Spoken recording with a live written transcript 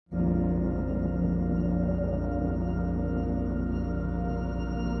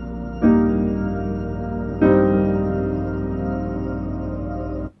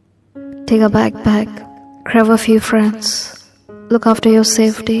Take a backpack, grab a few friends, look after your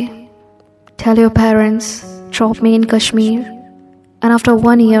safety. Tell your parents, drop me in Kashmir, and after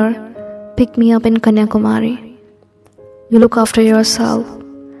 1 year, pick me up in Kanyakumari. You look after yourself,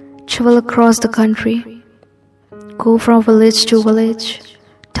 travel across the country, go from village to village,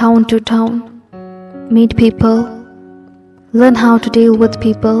 town to town, meet people, learn how to deal with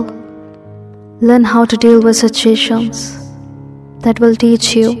people, learn how to deal with situations. That will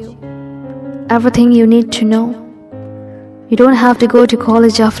teach you everything you need to know. You don't have to go to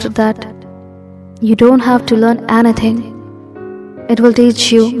college after that. You don't have to learn anything. It will teach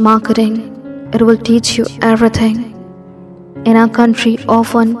you marketing. It will teach you everything. In our country,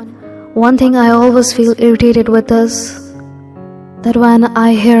 often, one thing I always feel irritated with is that when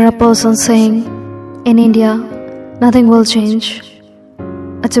I hear a person saying, in India, nothing will change.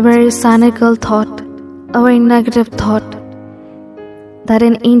 It's a very cynical thought, a very negative thought, that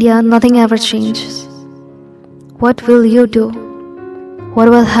in India nothing ever changes. What will you do? What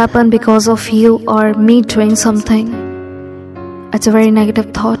will happen because of you or me doing something? It's a very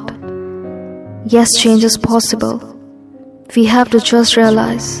negative thought. Yes, change is possible. We have to just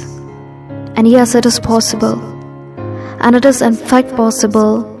realize. And yes, it is possible. And it is in fact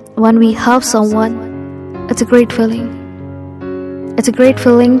possible when we help someone. It's a great feeling. It's a great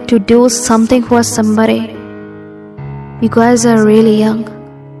feeling to do something for somebody. You guys are really young.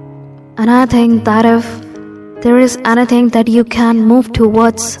 And I think that if there is anything that you can move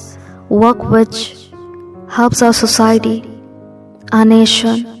towards, work which helps our society, our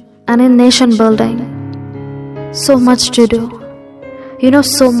nation, and in nation building, so much to do.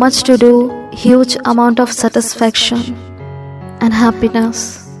 So much to do, huge amount of satisfaction and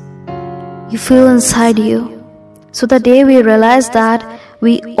happiness you feel inside you. So the day we realize that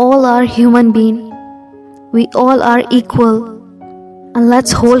we all are human beings, we all are equal, and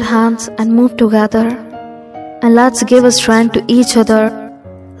let's hold hands and move together, and let's give a strength to each other.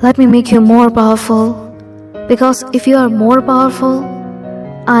 Let me make you more powerful, because if you are more powerful,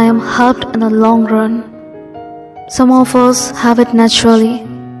 I am helped in the long run. Some of us have it naturally,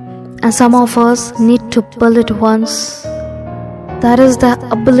 and some of us need to build it once. That is the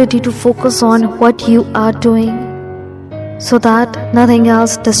ability to focus on what you are doing, so that nothing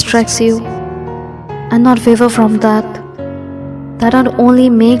else distracts you, and not waver from that. That not only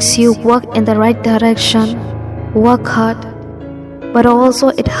makes you work in the right direction, work hard, but also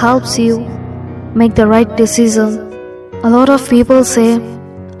it helps you make the right decision. A lot of people say,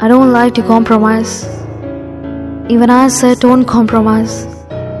 I don't like to compromise. Even I say don't compromise.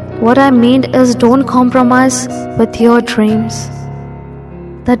 What I mean is don't compromise with your dreams.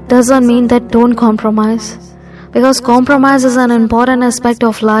 That doesn't mean that don't compromise, because compromise is an important aspect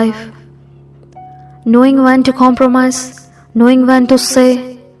of life. Knowing when to compromise, knowing when to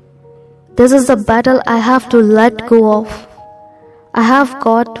say, this is the battle I have to let go of. I have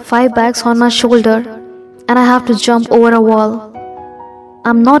got 5 bags on my shoulder and I have to jump over a wall.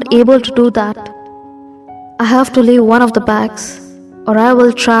 I'm not able to do that. I have to leave one of the bags, or I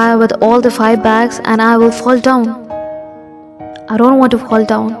will try with all the 5 bags and I will fall down. I don't want to fall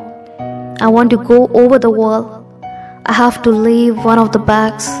down. I want to go over the wall. I have to leave one of the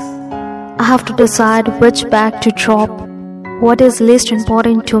bags. I have to decide which bag to drop, what is least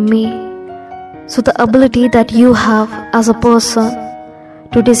important to me. So the ability that you have as a person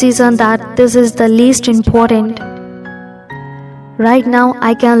to decision that this is the least important. Right now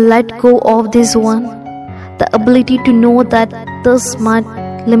I can let go of this one. The ability to know that this is my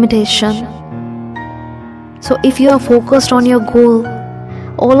limitation. So if you are focused on your goal,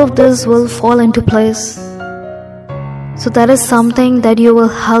 all of this will fall into place. So that is something that you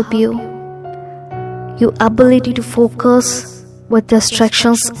will help you. Your ability to focus with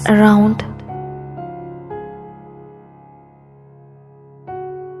distractions around.